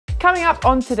Coming up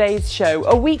on today's show,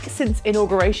 a week since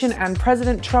inauguration and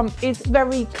President Trump is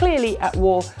very clearly at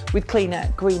war with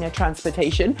cleaner, greener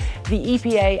transportation, the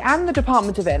EPA and the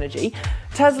Department of Energy.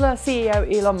 Tesla CEO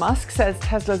Elon Musk says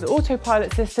Tesla's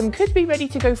autopilot system could be ready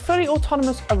to go fully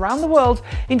autonomous around the world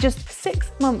in just 6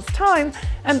 months' time,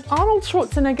 and Arnold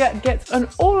Schwarzenegger gets an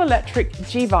all-electric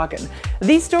G-Wagen.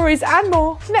 These stories and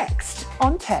more next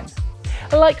on 10.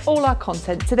 Like all our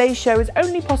content, today's show is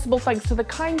only possible thanks to the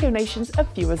kind donations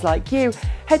of viewers like you.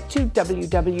 Head to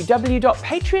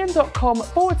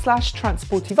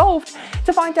www.patreon.com/transportevolved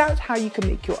to find out how you can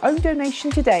make your own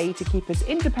donation today to keep us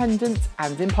independent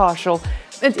and impartial.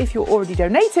 And if you're already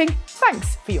donating,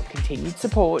 thanks for your continued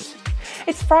support.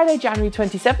 It's Friday, January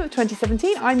 27th,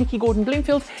 2017. I'm Nikki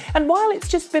Gordon-Bloomfield, and while it's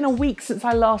just been a week since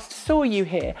I last saw you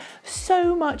here,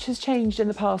 so much has changed in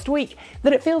the past week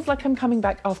that it feels like I'm coming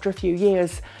back after a few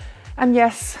years. And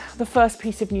yes, the first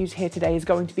piece of news here today is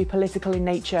going to be political in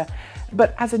nature,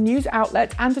 but as a news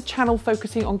outlet and a channel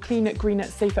focusing on cleaner, greener,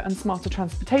 safer and smarter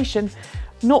transportation,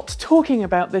 not talking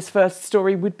about this first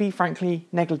story would be frankly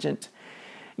negligent.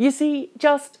 You see,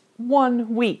 just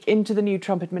 1 week into the new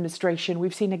Trump administration,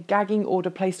 we've seen a gagging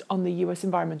order placed on the US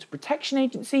Environmental Protection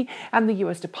Agency and the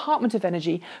US Department of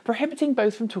Energy, prohibiting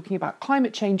both from talking about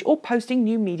climate change or posting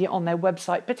new media on their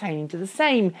website pertaining to the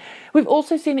same. We've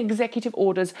also seen executive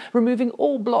orders removing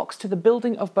all blocks to the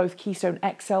building of both Keystone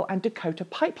XL and Dakota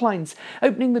pipelines,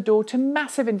 opening the door to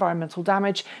massive environmental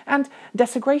damage and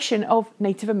desecration of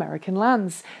Native American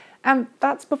lands. And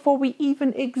that's before we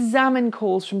even examine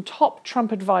calls from top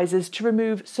Trump advisors to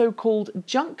remove so-called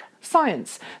junk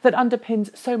science that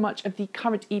underpins so much of the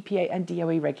current EPA and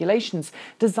DOE regulations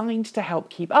designed to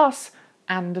help keep us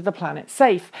and the planet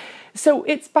safe. So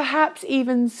it's perhaps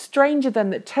even stranger then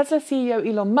that Tesla CEO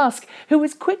Elon Musk, who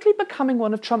is quickly becoming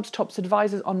one of Trump's top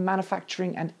advisors on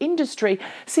manufacturing and industry,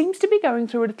 seems to be going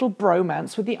through a little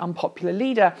bromance with the unpopular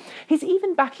leader. He's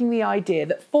even backing the idea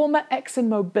that former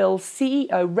ExxonMobil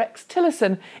CEO Rex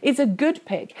Tillerson is a good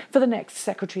pick for the next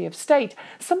Secretary of State,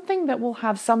 something that will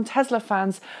have some Tesla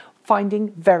fans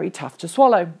finding very tough to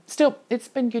swallow. Still, it's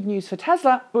been good news for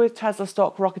Tesla, with Tesla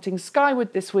stock rocketing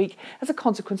skyward this week as a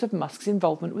consequence of Musk's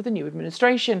involvement with the new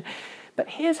administration. But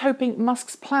here's hoping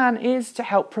Musk's plan is to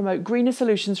help promote greener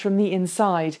solutions from the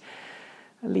inside.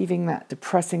 Leaving that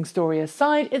depressing story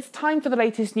aside, it's time for the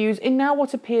latest news in now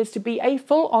what appears to be a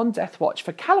full-on death watch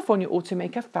for California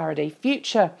automaker Faraday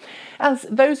Future. As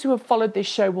those who have followed this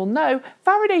show will know,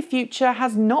 Faraday Future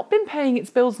has not been paying its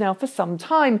bills now for some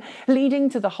time, leading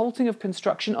to the halting of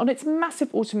construction on its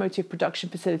massive automotive production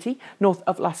facility north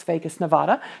of Las Vegas,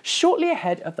 Nevada, shortly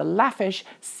ahead of the lavish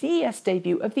CES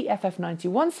debut of the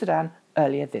FF91 sedan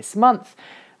earlier this month.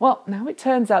 Well, now it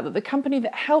turns out that the company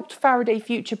that helped Faraday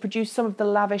Future produce some of the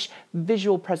lavish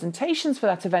visual presentations for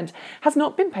that event has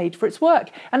not been paid for its work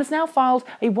and has now filed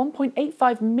a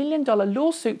 $1.85 million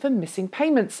lawsuit for missing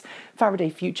payments.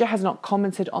 Faraday Future has not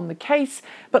commented on the case,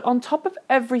 but on top of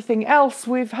everything else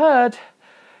we've heard,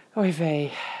 oy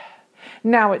vey.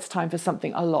 Now it's time for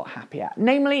something a lot happier,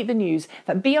 namely the news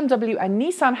that BMW and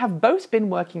Nissan have both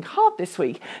been working hard this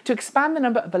week to expand the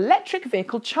number of electric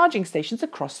vehicle charging stations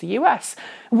across the US.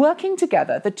 Working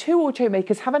together, the two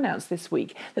automakers have announced this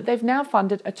week that they've now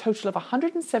funded a total of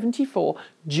 174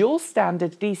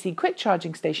 dual-standard DC quick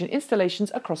charging station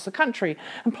installations across the country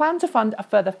and plan to fund a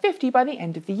further 50 by the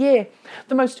end of the year.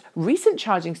 The most recent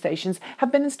charging stations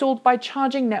have been installed by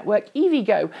charging network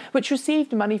Energico, which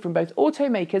received money from both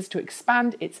automakers to expand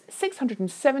its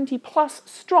 670-plus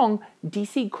strong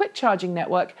DC quick charging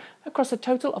network across a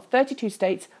total of 32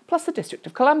 states plus the District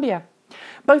of Columbia.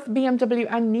 Both BMW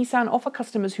and Nissan offer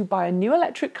customers who buy a new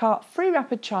electric car free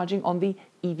rapid charging on the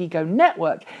Energico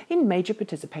network in major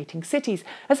participating cities,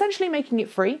 essentially making it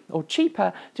free or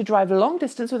cheaper to drive a long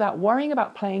distance without worrying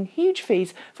about paying huge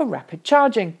fees for rapid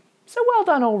charging. So well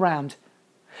done all round.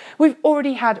 We've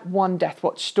already had one Death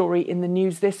Watch story in the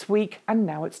news this week, and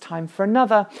now it's time for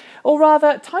another. Or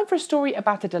rather, time for a story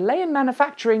about a delay in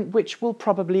manufacturing which will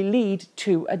probably lead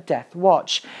to a Death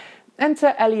Watch.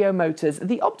 Enter Elio Motors,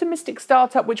 the optimistic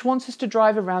startup which wants us to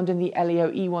drive around in the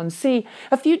Elio E1C,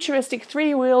 a futuristic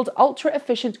three-wheeled,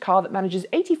 ultra-efficient car that manages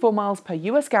 84 miles per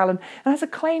US gallon and has a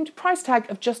claimed price tag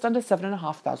of just under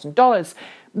 $7,500.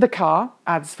 The car,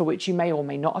 ads for which you may or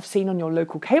may not have seen on your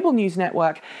local cable news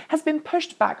network, has been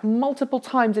pushed back multiple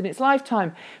times in its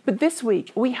lifetime, but this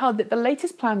week we heard that the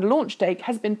latest planned launch date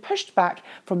has been pushed back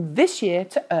from this year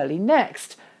to early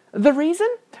next. The reason?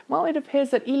 Well, it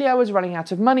appears that Elio is running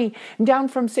out of money, down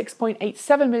from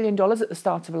 $6.87 million at the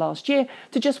start of last year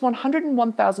to just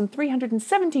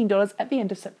 $101,317 at the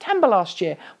end of September last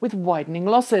year, with widening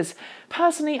losses.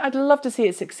 Personally, I'd love to see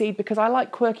it succeed because I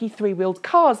like quirky three-wheeled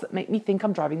cars that make me think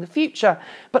I'm driving the future.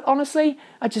 But honestly,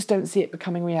 I just don't see it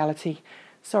becoming reality.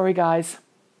 Sorry, guys.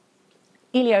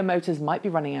 Elio Motors might be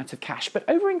running out of cash, but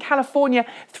over in California,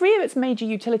 3 of its major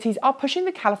utilities are pushing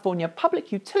the California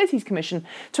Public Utilities Commission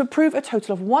to approve a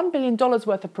total of $1 billion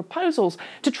worth of proposals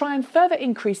to try and further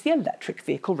increase the electric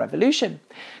vehicle revolution.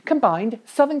 Combined,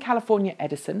 Southern California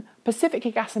Edison, Pacific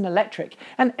Gas and Electric,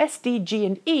 and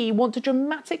SDG&E want to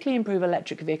dramatically improve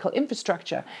electric vehicle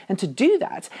infrastructure, and to do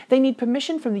that, they need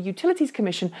permission from the Utilities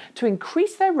Commission to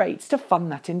increase their rates to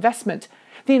fund that investment.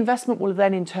 The investment will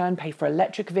then in turn pay for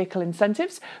electric vehicle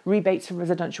incentives, rebates for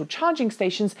residential charging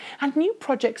stations, and new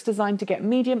projects designed to get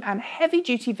medium and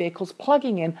heavy-duty vehicles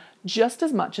plugging in just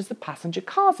as much as the passenger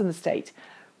cars in the state.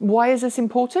 Why is this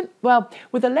important? Well,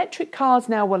 with electric cars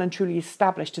now well and truly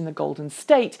established in the Golden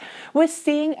State, we're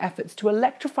seeing efforts to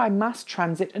electrify mass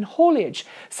transit and haulage,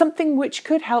 something which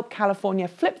could help California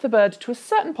flip the bird to a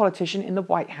certain politician in the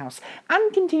White House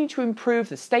and continue to improve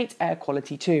the state's air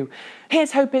quality too.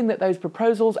 Here's hoping that those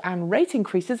proposals and rate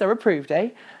increases are approved, eh?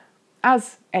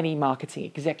 As any marketing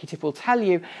executive will tell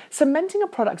you, cementing a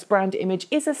product's brand image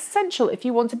is essential if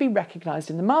you want to be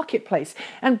recognised in the marketplace,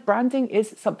 and branding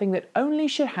is something that only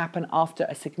should happen after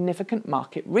a significant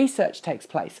market research takes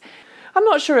place. I'm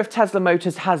not sure if Tesla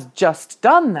Motors has just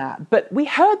done that, but we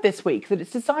heard this week that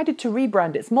it's decided to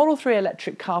rebrand its Model 3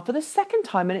 electric car for the second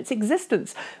time in its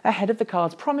existence, ahead of the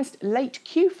car's promised late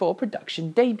Q4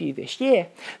 production debut this year.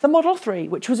 The Model 3,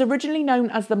 which was originally known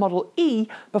as the Model E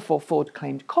before Ford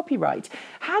claimed copyright,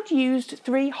 had used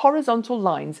 3 horizontal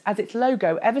lines as its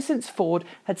logo ever since Ford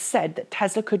had said that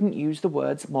Tesla couldn't use the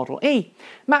words Model E.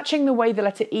 Matching the way the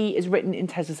letter E is written in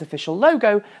Tesla's official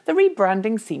logo, the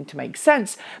rebranding seemed to make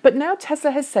sense, but now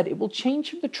Tesla has said it will change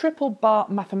from the triple bar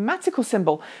mathematical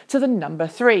symbol to the number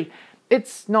 3.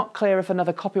 It's not clear if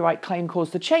another copyright claim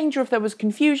caused the change or if there was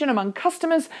confusion among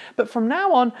customers, but from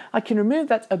now on, I can remove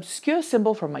that obscure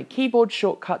symbol from my keyboard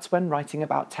shortcuts when writing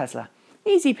about Tesla.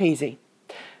 Easy peasy.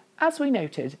 As we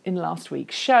noted in last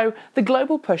week's show, the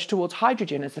global push towards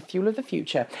hydrogen as the fuel of the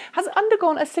future has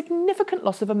undergone a significant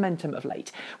loss of momentum of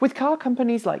late, with car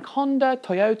companies like Honda,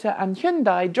 Toyota and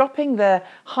Hyundai dropping their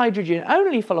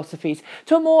hydrogen-only philosophies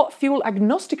to a more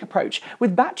fuel-agnostic approach,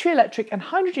 with battery electric and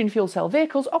hydrogen fuel cell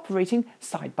vehicles operating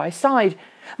side by side.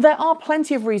 There are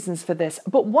plenty of reasons for this,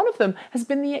 but one of them has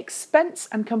been the expense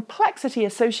and complexity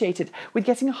associated with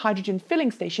getting a hydrogen filling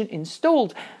station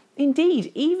installed.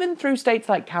 Indeed, even through states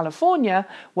like California,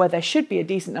 where there should be a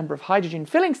decent number of hydrogen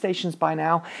filling stations by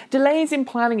now, delays in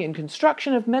planning and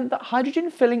construction have meant that hydrogen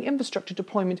filling infrastructure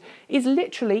deployment is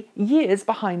literally years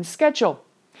behind schedule.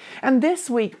 And this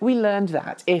week we learned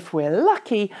that, if we're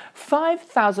lucky,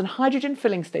 5,000 hydrogen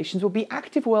filling stations will be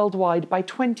active worldwide by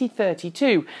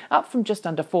 2032, up from just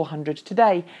under 400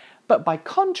 today. But by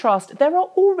contrast, there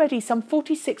are already some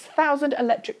 46,000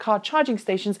 electric car charging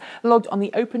stations logged on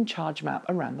the Open Charge map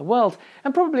around the world,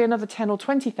 and probably another 10 or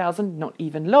 20,000 not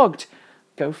even logged.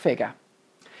 Go figure.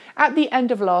 At the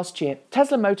end of last year,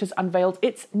 Tesla Motors unveiled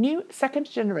its new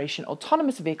second-generation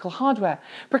autonomous vehicle hardware,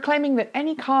 proclaiming that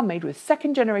any car made with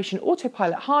second-generation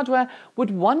autopilot hardware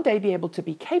would one day be able to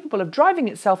be capable of driving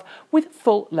itself with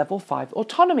full Level 5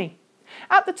 autonomy.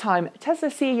 At the time, Tesla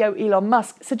CEO Elon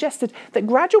Musk suggested that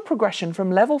gradual progression from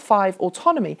Level 5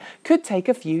 autonomy could take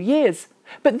a few years.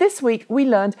 But this week we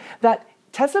learned that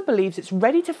Tesla believes it's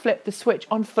ready to flip the switch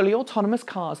on fully autonomous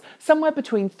cars somewhere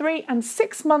between 3 and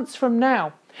 6 months from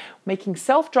now, making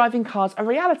self-driving cars a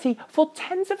reality for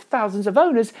tens of thousands of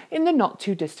owners in the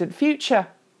not-too-distant future.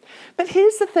 But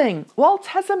here's the thing, while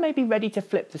Tesla may be ready to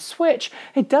flip the switch,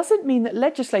 it doesn't mean that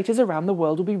legislators around the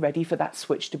world will be ready for that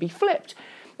switch to be flipped.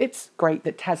 It's great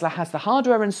that Tesla has the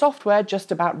hardware and software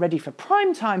just about ready for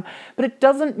prime time, but it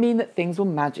doesn't mean that things will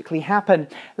magically happen.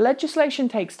 Legislation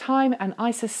takes time, and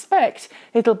I suspect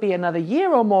it'll be another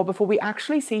year or more before we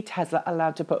actually see Tesla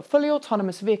allowed to put fully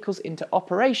autonomous vehicles into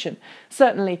operation,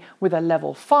 certainly with a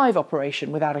Level 5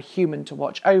 operation without a human to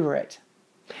watch over it.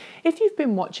 If you've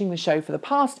been watching the show for the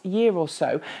past year or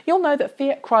so, you'll know that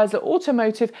Fiat Chrysler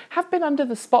Automotive have been under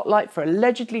the spotlight for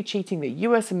allegedly cheating the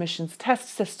US emissions test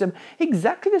system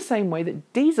exactly the same way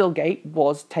that Dieselgate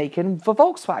was taken for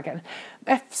Volkswagen.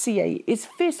 FCA is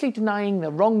fiercely denying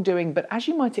the wrongdoing, but as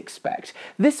you might expect,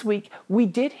 this week we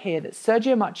did hear that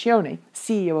Sergio Marchionne,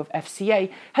 CEO of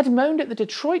FCA, had moaned at the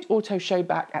Detroit Auto Show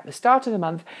back at the start of the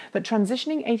month that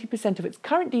transitioning 80% of its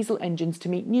current diesel engines to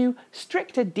meet new,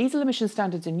 stricter diesel emission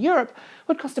standards in Europe Europe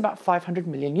would cost about €500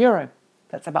 million.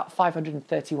 That's about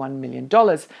 $531 million.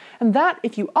 And that,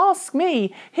 if you ask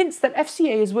me, hints that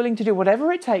FCA is willing to do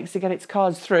whatever it takes to get its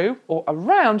cars through or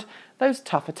around those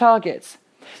tougher targets.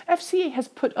 FCA has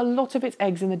put a lot of its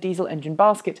eggs in the diesel engine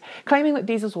basket, claiming that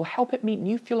diesels will help it meet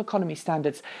new fuel economy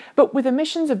standards. But with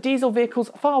emissions of diesel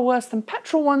vehicles far worse than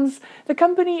petrol ones, the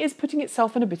company is putting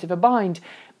itself in a bit of a bind.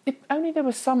 If only there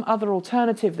was some other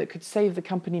alternative that could save the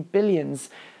company billions.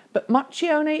 But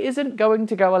Marchione isn't going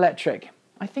to go electric.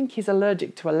 I think he's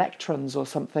allergic to electrons or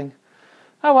something.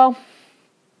 Oh well.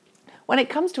 When it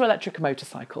comes to electric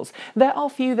motorcycles, there are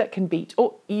few that can beat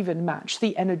or even match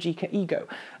the Energico Ego.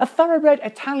 A thoroughbred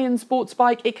Italian sports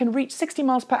bike, it can reach 60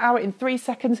 miles per hour in 3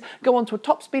 seconds, go on to a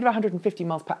top speed of 150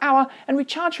 miles per hour, and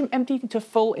recharge from empty to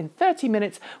full in 30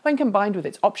 minutes when combined with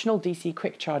its optional DC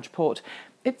quick charge port.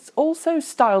 It's also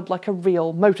styled like a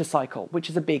real motorcycle, which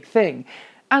is a big thing.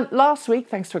 And last week,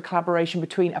 thanks to a collaboration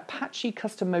between Apache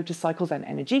Custom Motorcycles and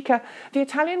Energica, the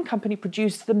Italian company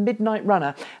produced the Midnight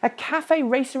Runner, a cafe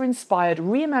racer-inspired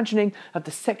reimagining of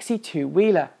the sexy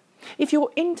two-wheeler. If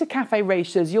you're into cafe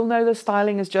racers, you'll know the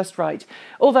styling is just right,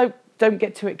 although don't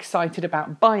get too excited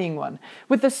about buying one.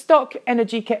 With the stock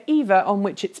Energica Eva on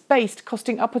which it's based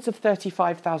costing upwards of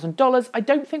 $35,000, I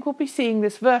don't think we'll be seeing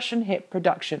this version hit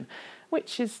production,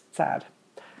 which is sad.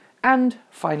 And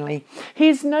finally,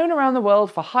 he's known around the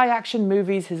world for high-action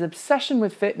movies, his obsession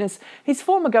with fitness, his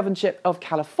former governorship of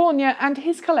California, and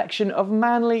his collection of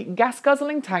manly,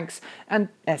 gas-guzzling tanks and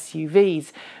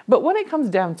SUVs. But when it comes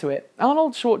down to it,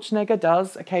 Arnold Schwarzenegger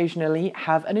does occasionally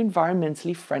have an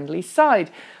environmentally friendly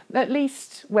side, at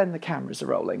least when the cameras are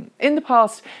rolling. In the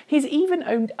past, he's even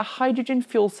owned a hydrogen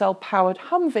fuel cell-powered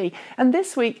Humvee, and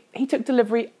this week he took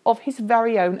delivery of his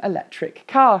very own electric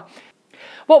car.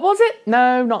 What was it?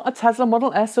 No, not a Tesla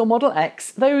Model S or Model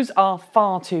X. Those are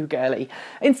far too girly.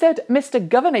 Instead, Mr.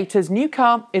 Governator's new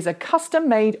car is a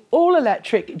custom-made,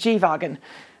 all-electric G-Wagen.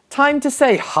 Time to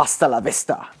say hasta la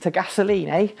vista to gasoline,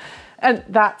 eh? And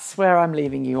that's where I'm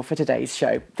leaving you for today's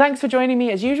show. Thanks for joining me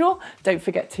as usual. Don't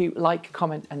forget to like,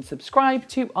 comment and subscribe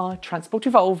to our Transport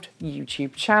Evolved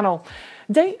YouTube channel.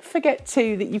 Don't forget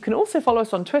too that you can also follow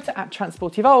us on Twitter at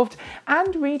Transport Evolved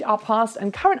and read our past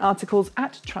and current articles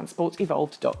at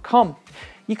transportevolved.com.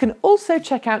 You can also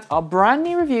check out our brand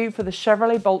new review for the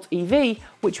Chevrolet Bolt EV,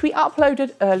 which we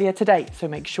uploaded earlier today, so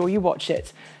make sure you watch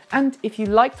it. And if you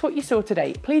liked what you saw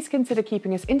today, please consider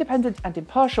keeping us independent and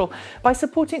impartial by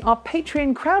supporting our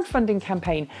Patreon crowdfunding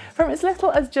campaign from as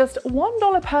little as just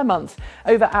 $1 per month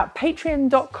over at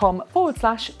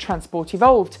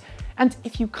patreon.com/transportevolved. And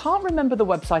if you can't remember the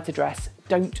website address,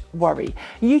 don't worry.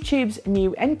 YouTube's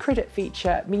new End Credit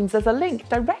feature means there's a link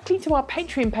directly to our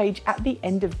Patreon page at the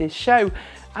end of this show,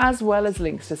 as well as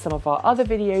links to some of our other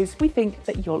videos we think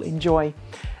that you'll enjoy.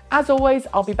 As always,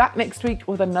 I'll be back next week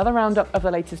with another roundup of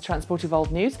the latest Transport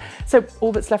Evolved news. So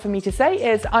all that's left for me to say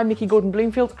is I'm Nikki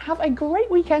Gordon-Bloomfield. Have a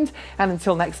great weekend, and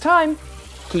until next time,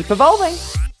 keep evolving.